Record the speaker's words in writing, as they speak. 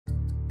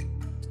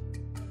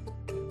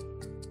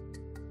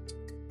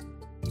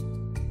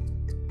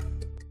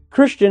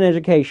Christian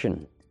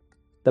education,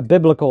 the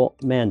biblical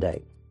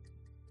mandate.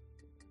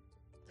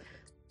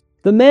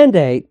 The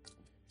mandate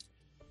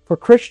for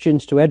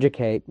Christians to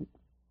educate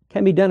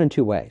can be done in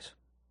two ways.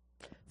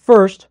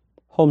 First,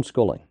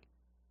 homeschooling,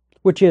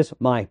 which is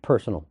my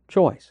personal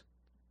choice,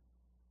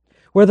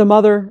 where the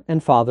mother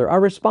and father are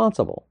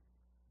responsible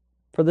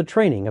for the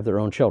training of their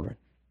own children.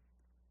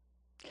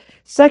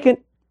 Second,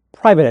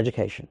 private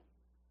education,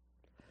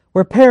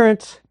 where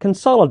parents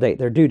consolidate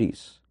their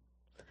duties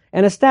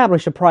and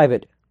establish a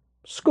private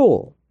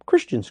school,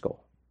 Christian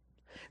school,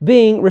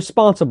 being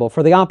responsible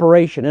for the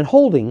operation and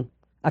holding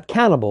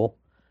accountable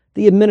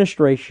the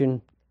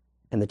administration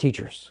and the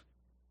teachers.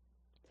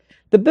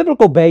 The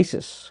biblical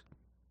basis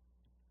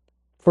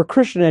for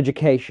Christian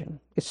education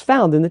is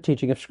found in the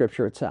teaching of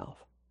Scripture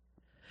itself.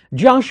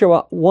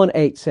 Joshua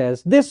 1:8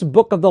 says, "This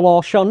book of the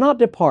law shall not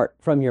depart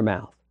from your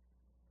mouth,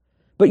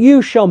 but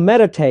you shall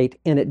meditate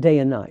in it day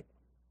and night,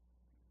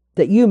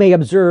 that you may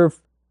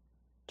observe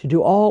to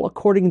do all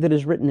according that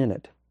is written in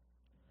it.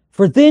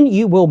 For then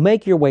you will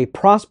make your way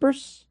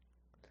prosperous,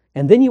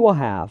 and then you will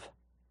have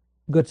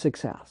good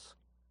success."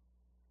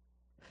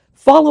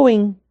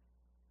 Following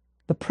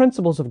the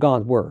principles of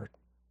God's Word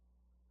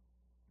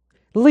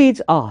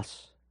leads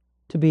us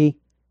to be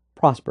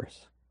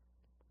prosperous.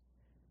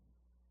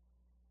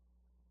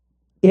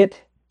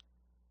 It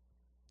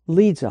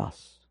leads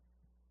us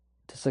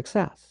to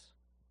success.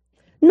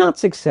 Not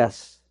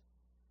success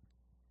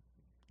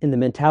in the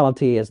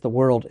mentality as the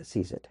world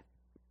sees it,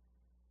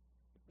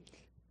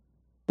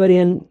 but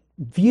in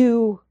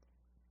view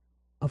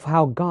of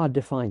how God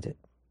defines it.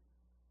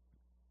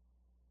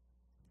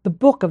 The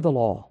book of the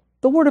law,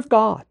 the Word of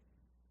God,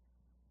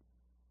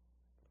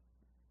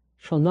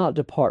 shall not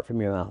depart from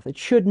your mouth. It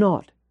should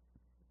not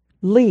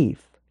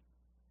leave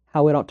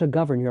how it ought to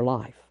govern your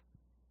life,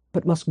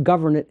 but must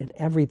govern it in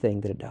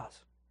everything that it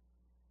does.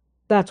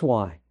 That's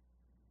why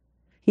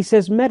he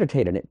says,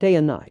 meditate in it day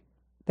and night,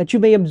 that you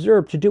may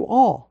observe to do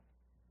all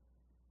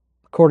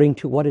according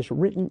to what is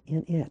written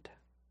in it.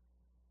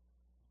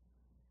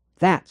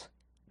 That's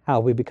how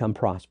we become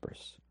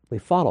prosperous. We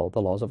follow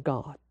the laws of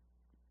God.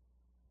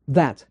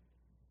 That's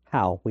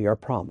how we are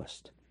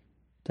promised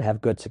to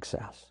have good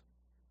success.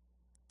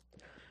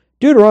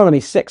 Deuteronomy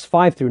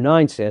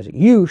 6:5-9 says,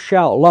 "You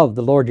shall love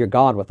the Lord your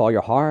God with all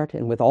your heart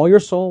and with all your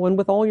soul and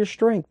with all your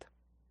strength.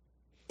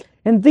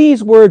 And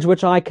these words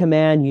which I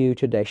command you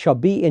today shall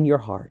be in your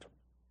heart.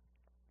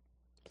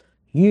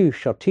 You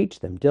shall teach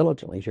them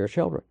diligently to your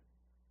children,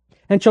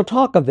 and shall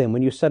talk of them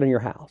when you sit in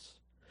your house,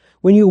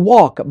 when you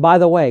walk by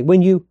the way,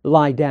 when you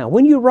lie down,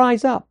 when you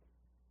rise up.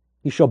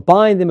 You shall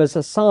bind them as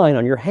a sign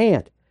on your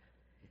hand.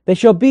 They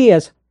shall be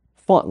as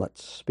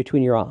frontlets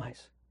between your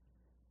eyes.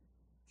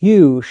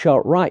 You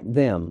shall write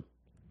them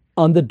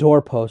on the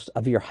doorpost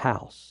of your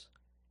house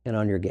and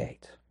on your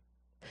gate."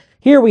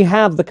 Here we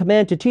have the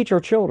command to teach our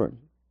children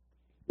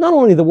not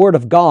only the Word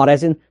of God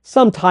as in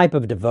some type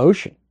of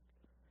devotion,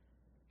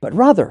 but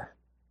rather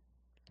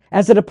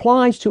as it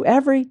applies to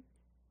every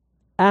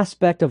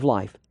aspect of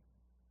life.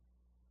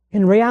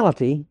 In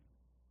reality,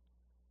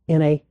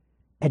 in a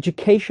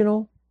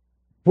educational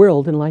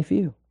world and life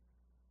view.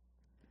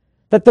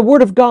 That the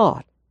Word of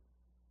God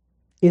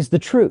is the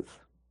truth.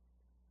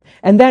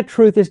 And that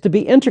truth is to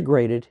be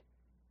integrated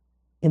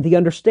in the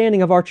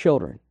understanding of our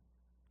children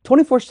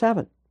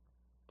 24/7.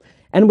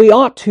 And we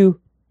ought to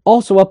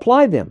also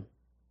apply them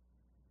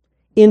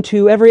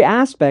into every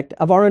aspect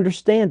of our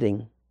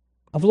understanding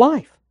of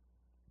life.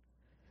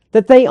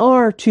 That they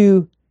are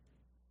to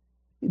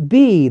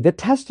be the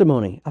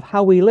testimony of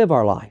how we live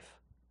our life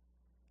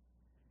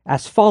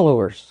as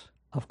followers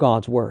of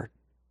God's Word.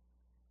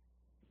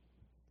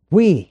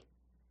 We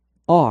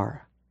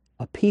are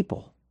a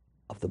people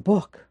of the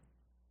book.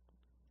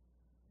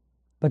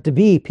 But to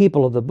be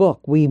people of the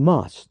book, we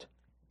must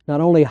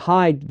not only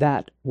hide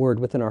that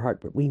Word within our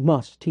heart, but we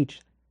must teach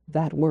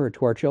that Word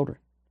to our children.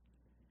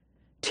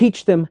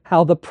 Teach them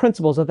how the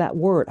principles of that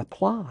Word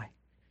apply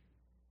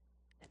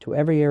to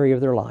every area of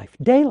their life,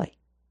 daily,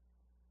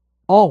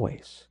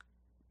 always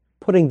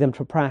putting them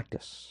to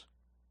practice.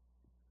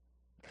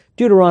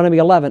 Deuteronomy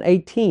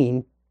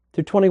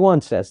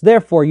 11:18-21 says,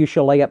 "Therefore you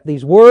shall lay up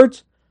these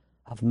words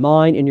of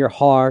mine in your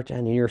heart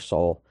and in your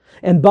soul,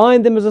 and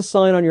bind them as a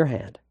sign on your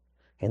hand,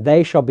 and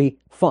they shall be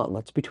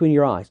frontlets between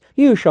your eyes.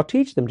 You shall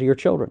teach them to your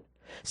children.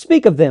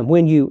 Speak of them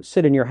when you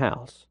sit in your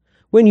house,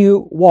 when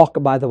you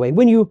walk by the way,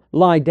 when you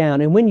lie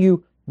down, and when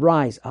you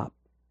rise up.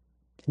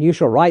 And you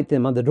shall write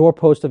them on the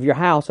doorpost of your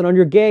house and on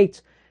your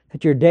gates,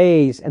 that your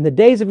days and the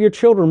days of your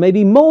children may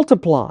be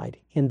multiplied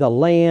in the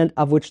land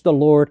of which the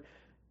Lord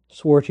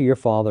swore to your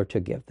father to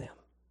give them,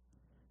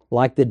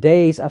 like the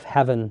days of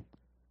heaven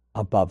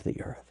above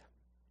the earth."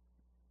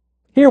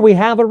 Here we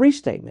have a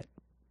restatement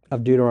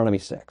of Deuteronomy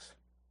 6.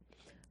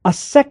 A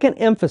second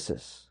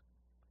emphasis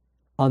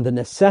on the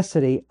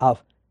necessity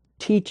of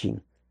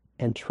teaching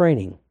and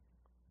training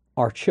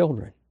our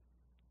children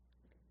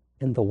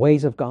in the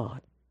ways of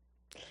God.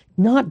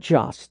 Not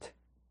just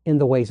in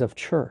the ways of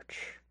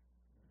church,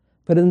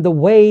 but in the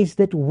ways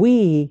that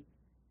we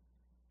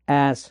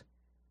as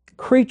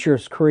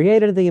creatures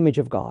created in the image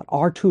of God,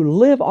 are to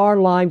live our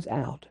lives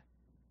out,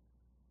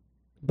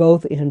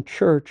 both in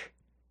church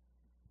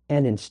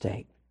and in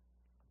state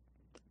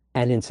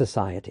and in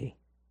society.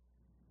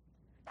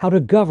 How to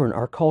govern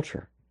our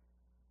culture,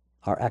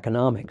 our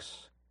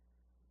economics,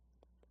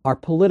 our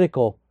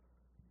political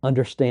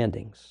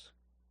understandings.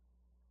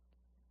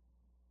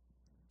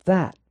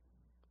 That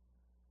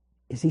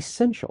is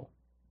essential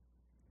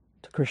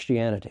to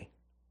Christianity.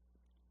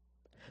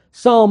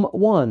 Psalm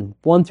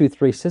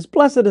 1:1-3 says,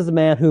 "Blessed is the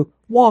man who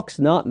walks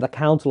not in the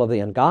counsel of the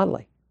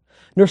ungodly,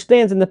 nor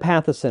stands in the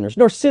path of sinners,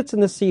 nor sits in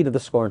the seat of the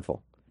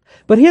scornful.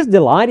 But his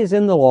delight is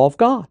in the law of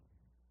God.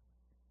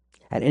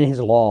 And in his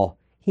law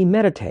he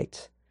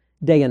meditates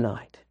day and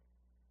night.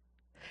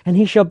 And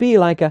he shall be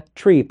like a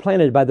tree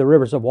planted by the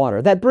rivers of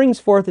water, that brings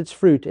forth its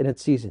fruit in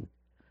its season,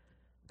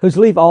 whose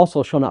leaf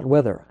also shall not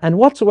wither, and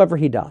whatsoever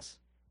he does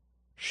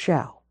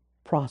shall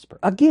prosper."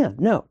 Again,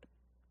 note,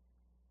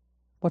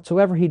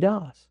 whatsoever he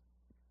does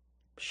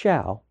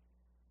shall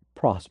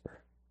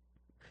prosper.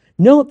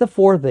 Note the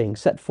four things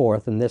set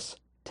forth in this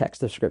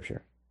text of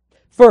Scripture.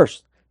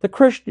 First, the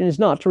Christian is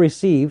not to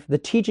receive the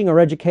teaching or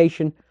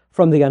education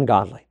from the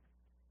ungodly,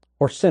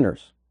 or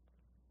sinners,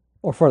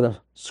 or for the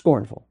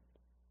scornful.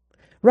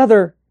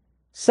 Rather,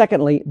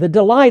 secondly, the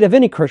delight of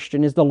any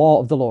Christian is the law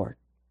of the Lord,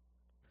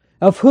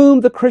 of whom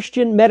the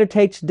Christian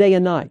meditates day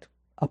and night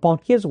upon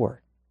his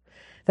word.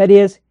 That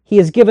is, he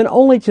is given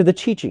only to the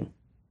teaching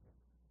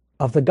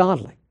of the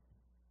godly,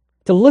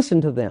 to listen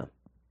to them.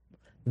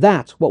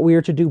 That's what we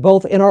are to do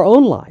both in our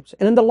own lives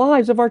and in the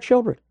lives of our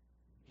children,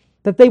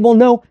 that they will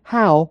know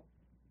how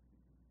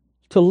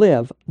to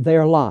live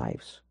their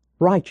lives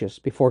righteous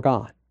before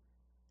God.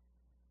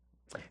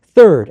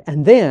 Third,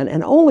 and then,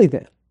 and only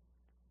then,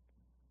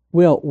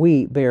 will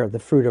we bear the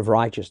fruit of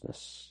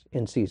righteousness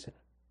in season.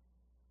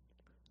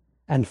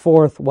 And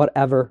fourth,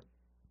 whatever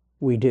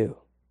we do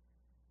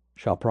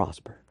shall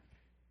prosper.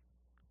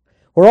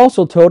 We're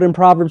also told in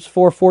Proverbs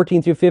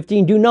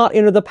 4:14-15, "Do not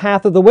enter the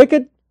path of the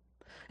wicked,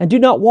 and do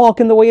not walk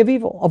in the way of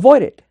evil.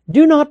 Avoid it.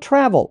 Do not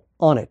travel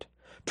on it.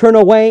 Turn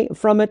away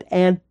from it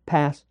and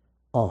pass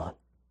on."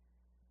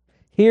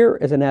 Here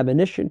is an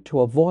admonition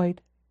to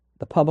avoid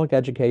the public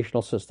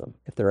educational system,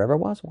 if there ever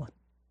was one.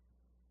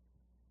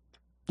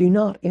 Do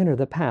not enter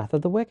the path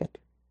of the wicked,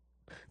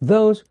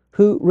 those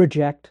who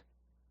reject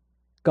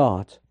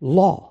God's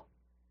law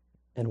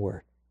and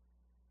word.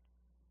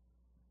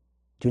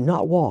 Do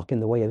not walk in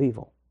the way of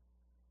evil.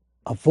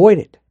 Avoid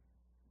it.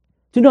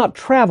 Do not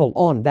travel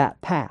on that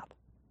path.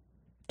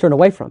 Turn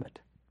away from it.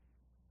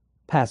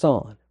 Pass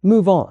on.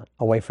 Move on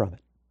away from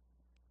it.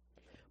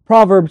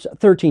 Proverbs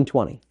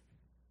 13:20.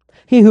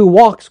 "He who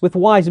walks with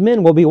wise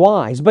men will be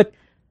wise, but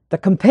the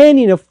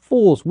companion of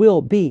fools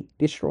will be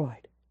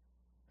destroyed."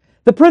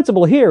 The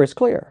principle here is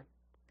clear.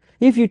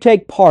 If you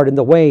take part in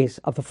the ways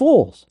of the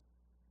fools,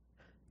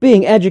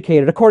 being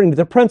educated according to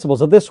the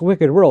principles of this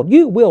wicked world,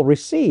 you will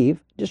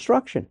receive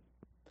destruction.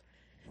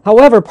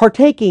 However,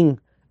 partaking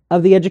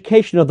of the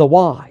education of the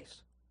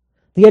wise,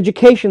 the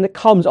education that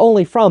comes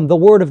only from the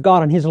Word of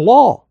God and His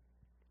law,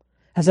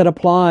 as it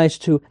applies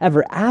to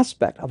every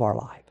aspect of our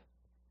life,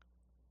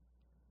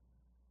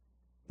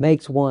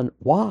 makes one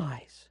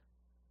wise,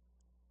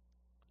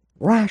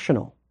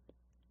 rational,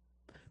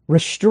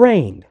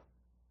 restrained,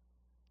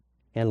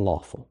 and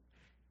lawful.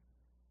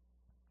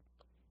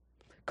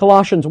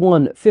 Colossians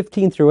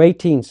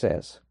 1:15-18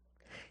 says,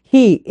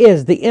 "He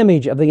is the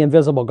image of the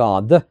invisible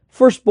God, the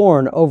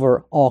firstborn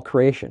over all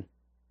creation,"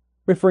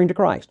 referring to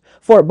Christ.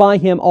 "For by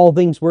Him all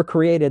things were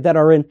created that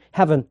are in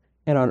heaven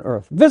and on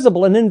earth,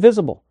 visible and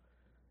invisible,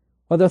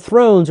 whether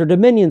thrones or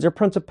dominions or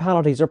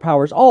principalities or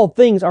powers. All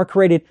things are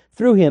created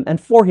through Him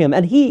and for Him,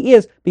 and He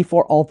is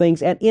before all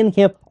things, and in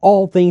Him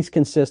all things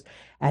consist.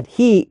 And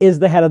He is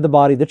the head of the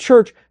body, the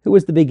church, who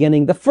is the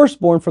beginning, the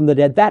firstborn from the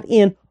dead, that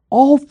in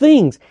all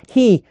things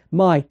He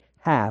might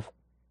have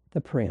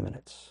the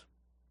preeminence."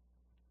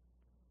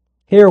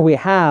 Here we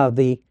have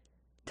the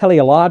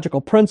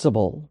teleological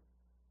principle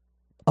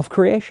of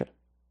creation.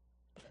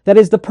 That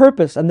is, the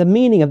purpose and the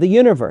meaning of the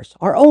universe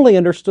are only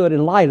understood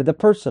in light of the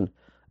person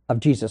of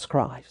Jesus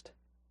Christ.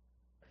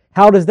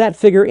 How does that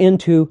figure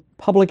into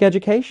public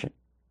education?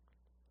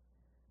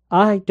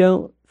 I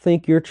don't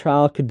think your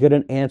child could get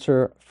an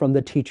answer from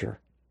the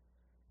teacher,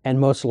 and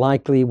most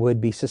likely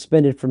would be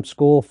suspended from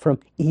school from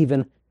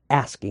even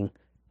asking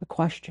the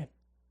question.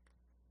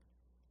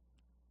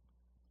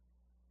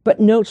 But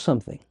note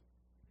something.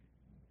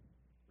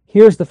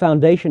 Here's the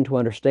foundation to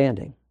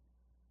understanding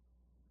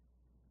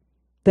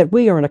that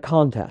we are in a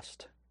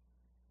contest.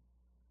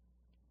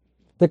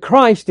 That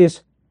Christ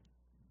is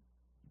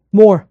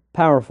more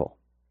powerful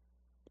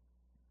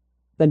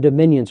than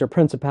dominions or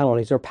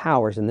principalities or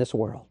powers in this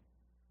world,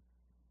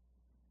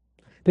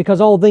 because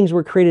all things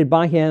were created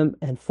by Him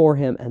and for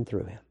Him and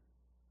through Him.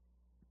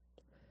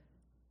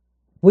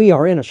 We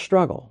are in a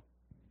struggle.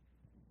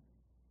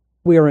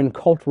 We are in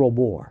cultural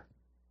war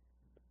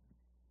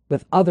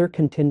with other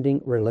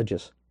contending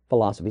religious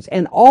philosophies,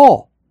 and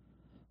all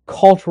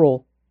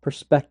cultural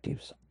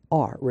perspectives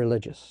are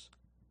religious.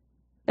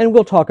 And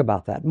we'll talk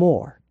about that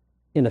more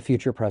in a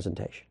future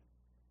presentation.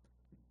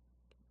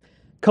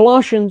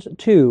 Colossians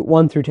 2,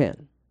 1 through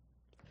 10.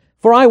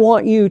 For I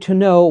want you to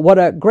know what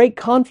a great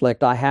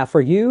conflict I have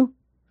for you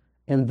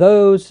and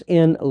those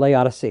in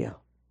Laodicea.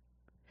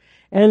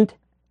 And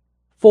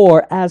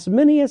for as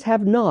many as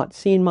have not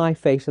seen my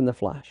face in the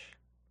flesh,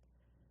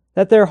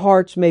 that their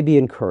hearts may be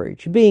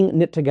encouraged, being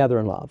knit together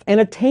in love, and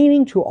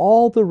attaining to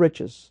all the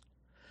riches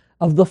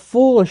of the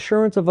full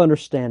assurance of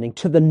understanding,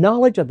 to the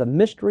knowledge of the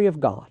mystery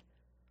of God,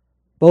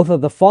 both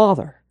of the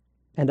Father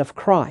and of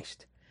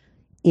Christ,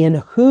 in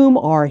whom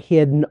are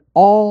hidden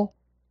all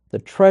the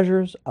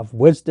treasures of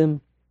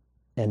wisdom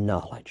and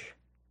knowledge.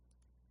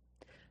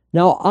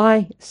 Now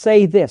I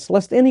say this,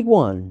 lest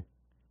anyone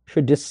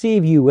should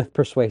deceive you with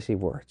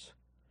persuasive words.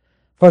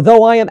 For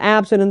though I am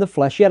absent in the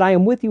flesh, yet I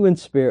am with you in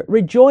spirit,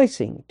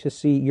 rejoicing to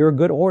see your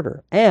good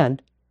order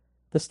and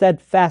the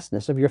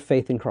steadfastness of your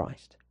faith in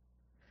Christ.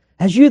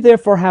 As you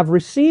therefore have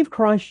received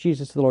Christ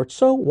Jesus the Lord,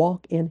 so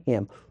walk in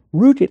him,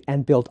 rooted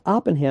and built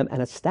up in him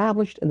and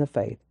established in the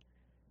faith,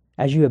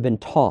 as you have been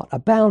taught,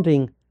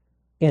 abounding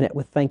in it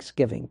with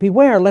thanksgiving.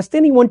 Beware lest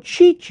anyone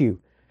cheat you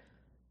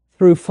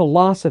through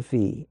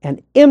philosophy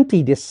and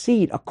empty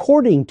deceit,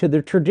 according to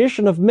the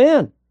tradition of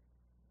men,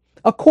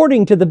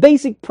 according to the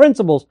basic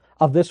principles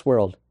of this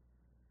world,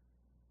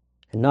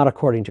 and not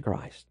according to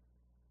Christ.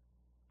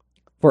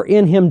 For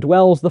in him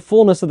dwells the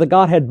fullness of the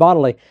Godhead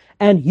bodily,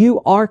 and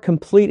you are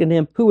complete in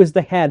him, who is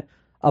the head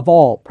of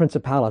all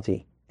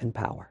principality and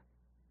power.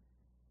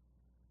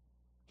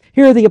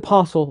 Here the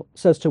apostle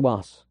says to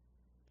us,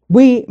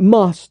 we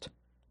must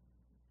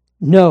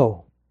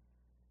know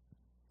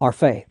our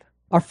faith.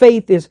 Our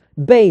faith is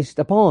based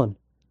upon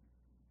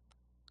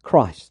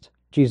Christ,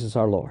 Jesus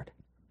our Lord,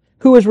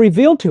 who is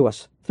revealed to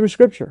us through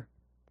Scripture.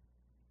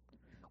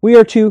 We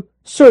are to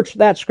search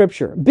that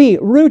Scripture, be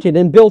rooted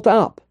and built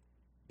up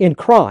in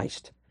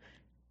Christ.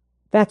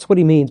 That's what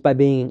he means by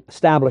being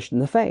established in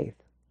the faith,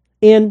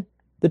 in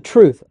the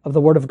truth of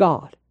the Word of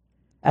God,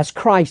 as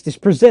Christ is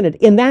presented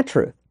in that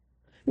truth,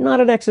 not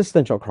an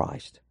existential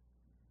Christ,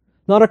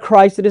 not a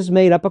Christ that is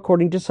made up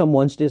according to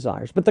someone's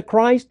desires, but the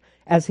Christ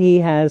as he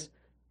has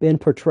been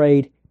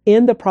portrayed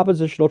in the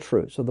propositional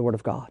truths of the Word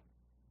of God.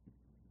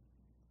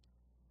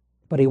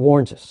 But he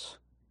warns us,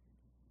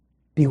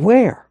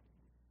 beware,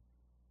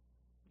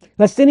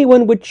 lest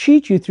anyone would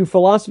cheat you through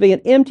philosophy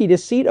and empty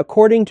deceit,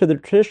 according to the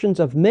traditions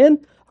of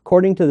men,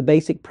 according to the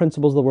basic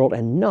principles of the world,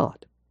 and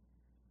not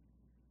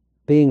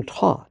being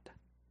taught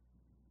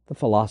the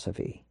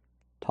philosophy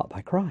taught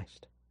by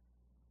Christ.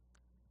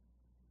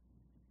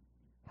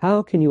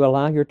 How can you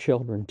allow your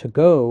children to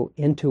go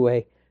into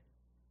an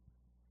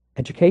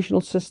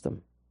educational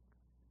system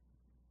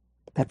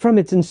that from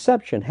its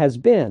inception has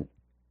been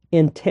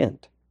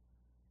intent,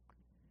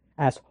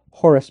 as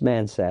Horace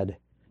Mann said,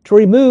 to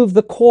remove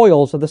the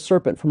coils of the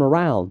serpent from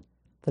around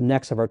the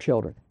necks of our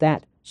children,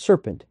 that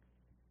serpent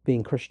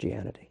being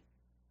Christianity?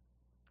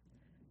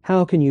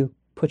 How can you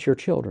put your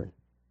children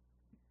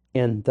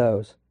in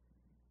those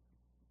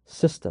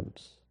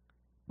systems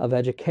of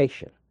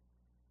education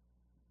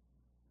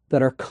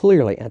that are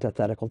clearly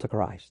antithetical to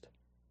Christ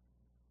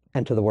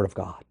and to the Word of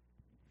God?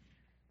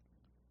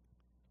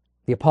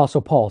 The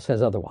Apostle Paul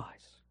says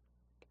otherwise.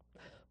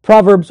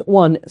 Proverbs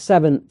 1,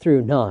 7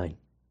 through 9.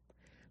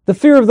 The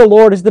fear of the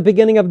Lord is the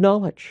beginning of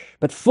knowledge,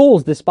 but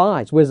fools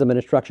despise wisdom and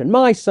instruction.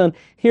 My son,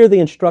 hear the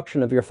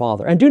instruction of your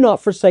father, and do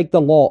not forsake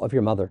the law of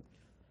your mother,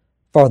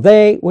 for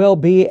they will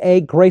be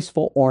a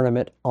graceful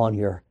ornament on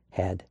your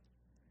head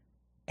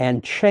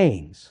and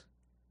chains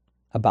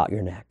about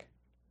your neck.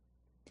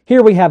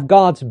 Here we have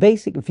God's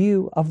basic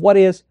view of what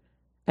is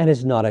and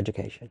is not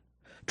education.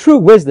 True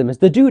wisdom is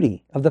the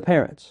duty of the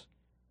parents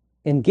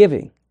in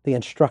giving the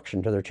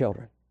instruction to their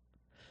children.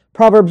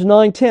 Proverbs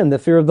 9:10, the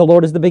fear of the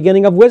Lord is the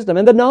beginning of wisdom,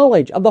 and the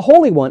knowledge of the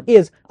Holy One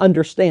is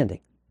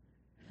understanding.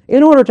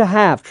 In order to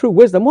have true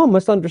wisdom, one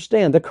must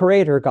understand the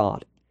Creator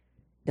God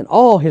in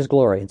all his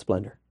glory and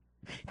splendor.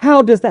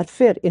 How does that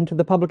fit into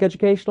the public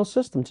educational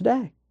system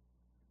today?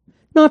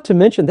 Not to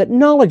mention that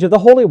knowledge of the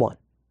Holy One,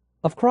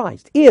 of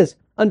Christ, is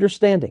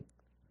understanding.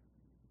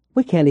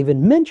 We can't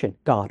even mention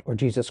God or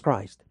Jesus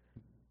Christ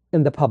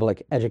in the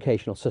public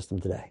educational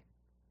system today.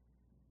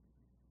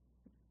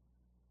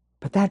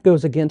 But that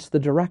goes against the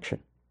direction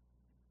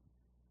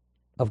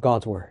of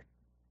God's Word.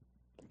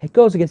 It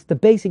goes against the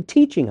basic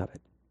teaching of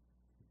it.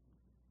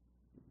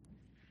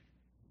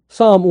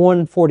 Psalm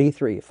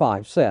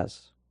 143:5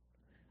 says,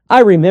 I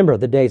remember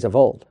the days of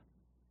old.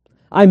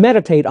 I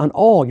meditate on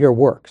all your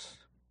works.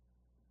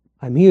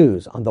 I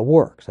muse on the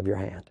works of your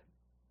hand.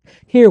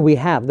 Here we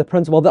have the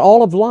principle that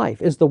all of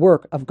life is the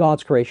work of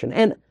God's creation,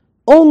 and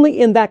only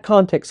in that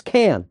context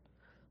can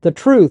the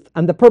truth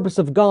and the purpose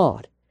of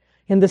God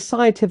in the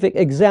scientific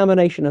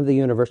examination of the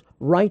universe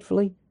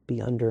rightfully be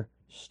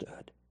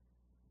understood.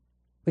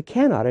 We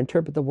cannot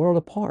interpret the world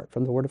apart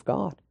from the Word of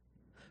God.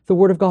 The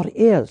Word of God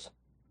is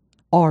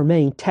our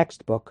main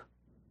textbook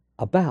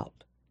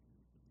about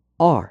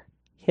our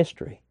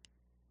history,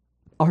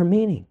 our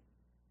meaning,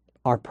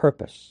 our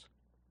purpose.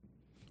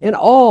 In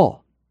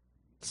all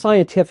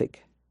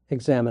scientific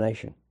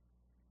examination,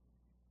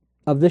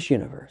 of this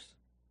universe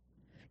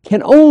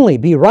can only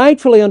be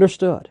rightfully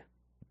understood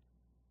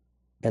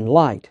in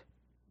light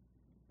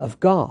of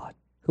God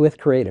who hath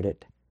created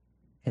it,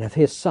 and of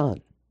his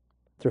Son,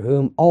 through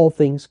whom all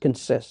things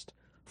consist,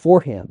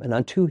 for him and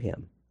unto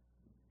him,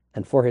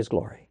 and for his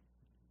glory,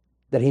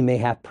 that he may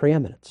have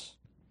preeminence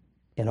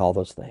in all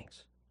those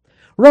things.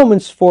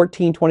 Romans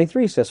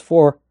 14:23 says,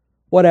 for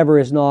whatever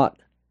is not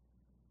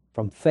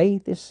from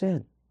faith is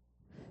sin.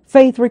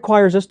 Faith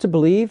requires us to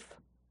believe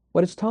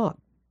what is taught.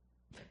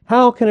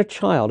 How can a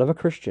child of a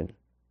Christian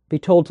be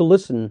told to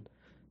listen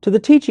to the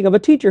teaching of a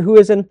teacher who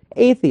is an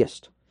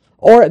atheist,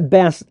 or at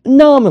best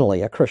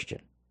nominally a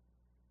Christian,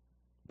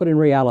 but in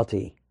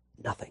reality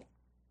nothing?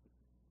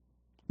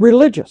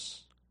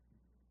 Religious,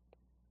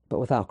 but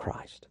without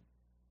Christ.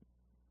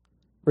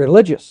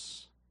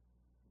 Religious,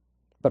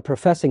 but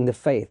professing the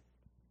faith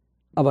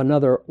of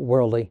another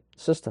worldly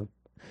system,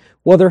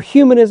 whether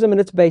humanism in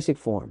its basic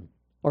form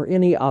or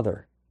any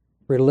other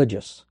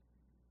religious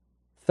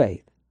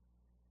faith.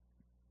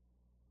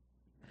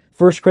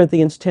 1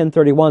 Corinthians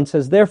 10:31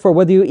 says, therefore,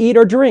 whether you eat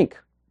or drink,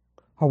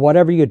 or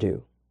whatever you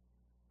do,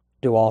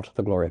 do all to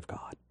the glory of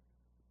God.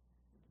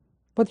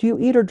 Whether you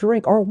eat or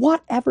drink, or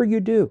whatever you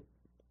do.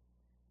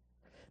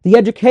 The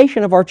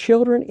education of our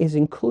children is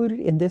included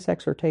in this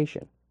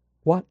exhortation.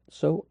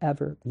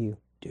 Whatsoever you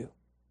do,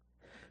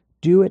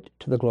 do it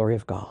to the glory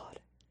of God.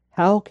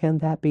 How can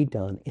that be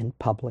done in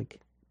public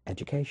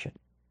education?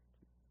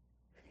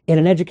 In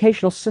an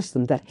educational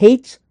system that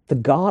hates the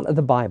God of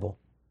the Bible,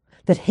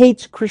 that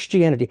hates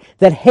Christianity,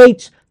 that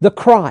hates the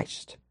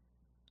Christ,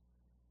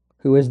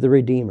 who is the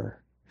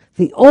Redeemer,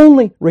 the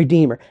only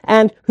Redeemer,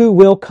 and who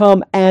will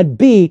come and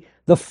be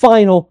the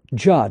final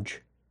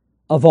judge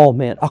of all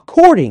men,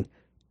 according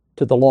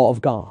to the law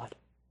of God,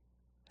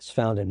 as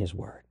found in his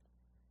word.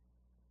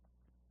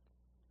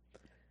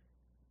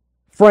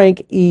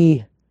 Frank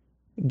E.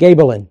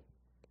 Gabelin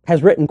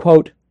has written,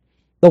 quote,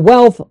 the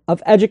wealth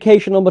of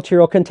educational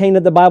material contained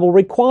in the Bible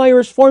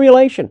requires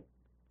formulation,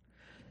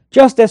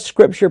 just as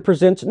Scripture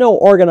presents no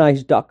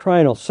organized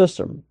doctrinal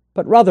system,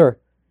 but rather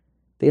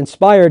the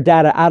inspired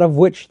data out of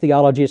which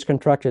theology is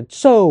constructed,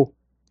 so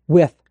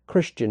with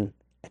Christian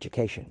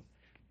education.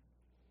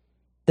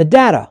 The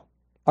data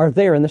are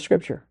there in the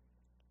Scripture.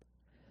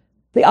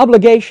 The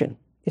obligation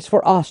is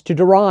for us to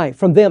derive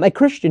from them a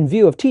Christian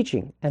view of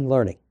teaching and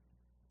learning.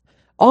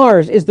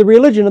 Ours is the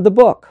religion of the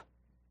book,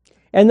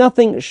 and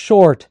nothing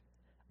short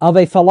of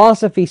a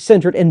philosophy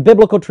centered in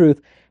biblical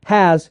truth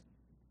has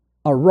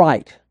a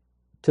right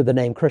to the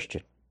name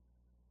Christian.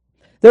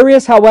 There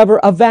is, however,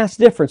 a vast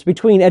difference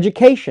between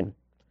education,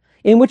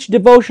 in which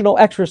devotional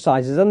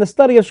exercises and the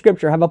study of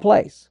Scripture have a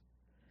place,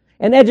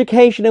 and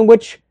education in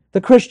which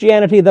the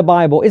Christianity of the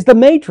Bible is the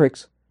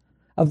matrix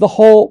of the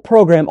whole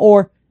program,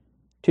 or,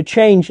 to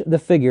change the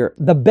figure,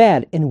 the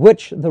bed in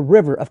which the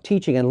river of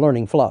teaching and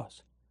learning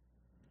flows.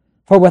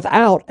 For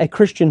without a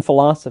Christian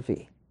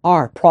philosophy,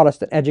 our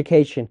Protestant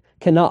education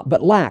cannot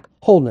but lack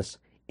wholeness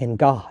in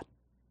God.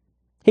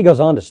 He goes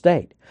on to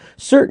state,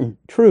 certain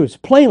truths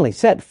plainly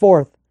set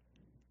forth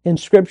in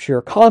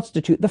Scripture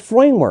constitute the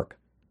framework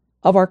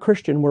of our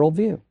Christian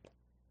worldview.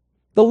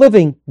 The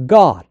living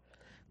God,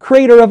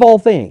 creator of all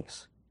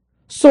things,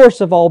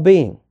 source of all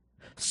being,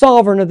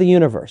 sovereign of the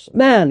universe,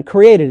 man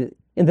created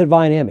in the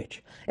divine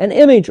image, an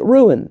image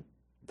ruined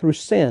through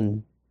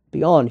sin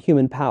beyond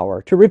human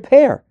power to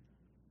repair,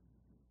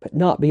 but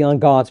not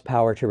beyond God's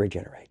power to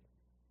regenerate.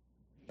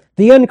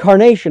 The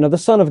incarnation of the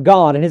Son of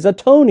God and his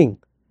atoning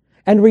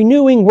and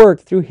renewing work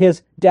through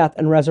his death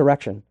and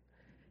resurrection.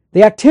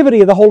 The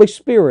activity of the Holy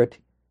Spirit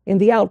in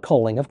the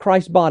outcalling of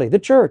Christ's body, the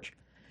church,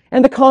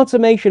 and the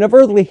consummation of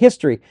earthly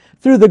history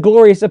through the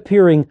glorious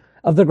appearing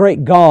of the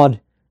great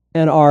God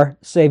and our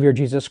Savior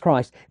Jesus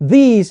Christ.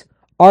 These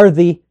are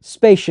the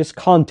spacious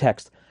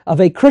context of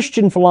a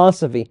Christian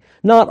philosophy,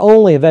 not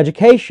only of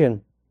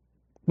education,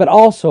 but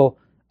also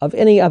of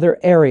any other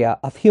area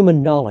of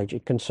human knowledge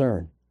and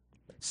concern.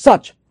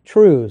 Such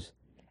truths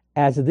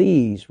as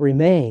these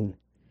remain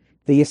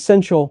the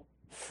essential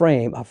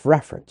frame of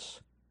reference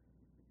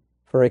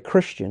for a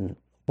Christian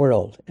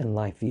world and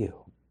life view,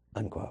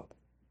 unquote.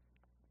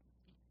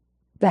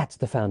 That's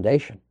the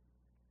foundation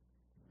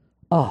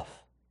of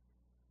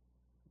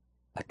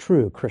a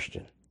true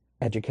Christian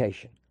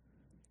education,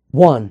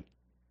 one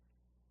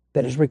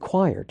that is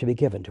required to be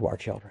given to our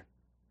children.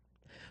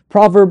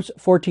 Proverbs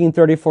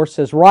 14:34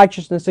 says,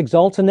 righteousness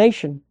exalts a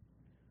nation,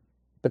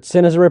 but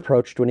sin is a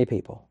reproach to any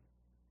people.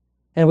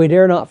 And we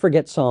dare not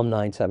forget Psalm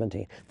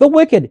 9:17. The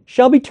wicked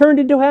shall be turned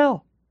into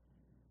hell,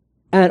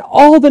 and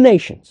all the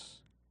nations,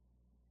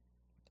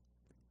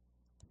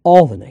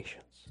 and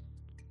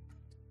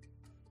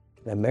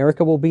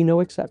America will be no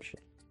exception,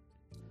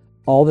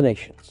 all the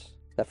nations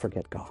that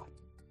forget God.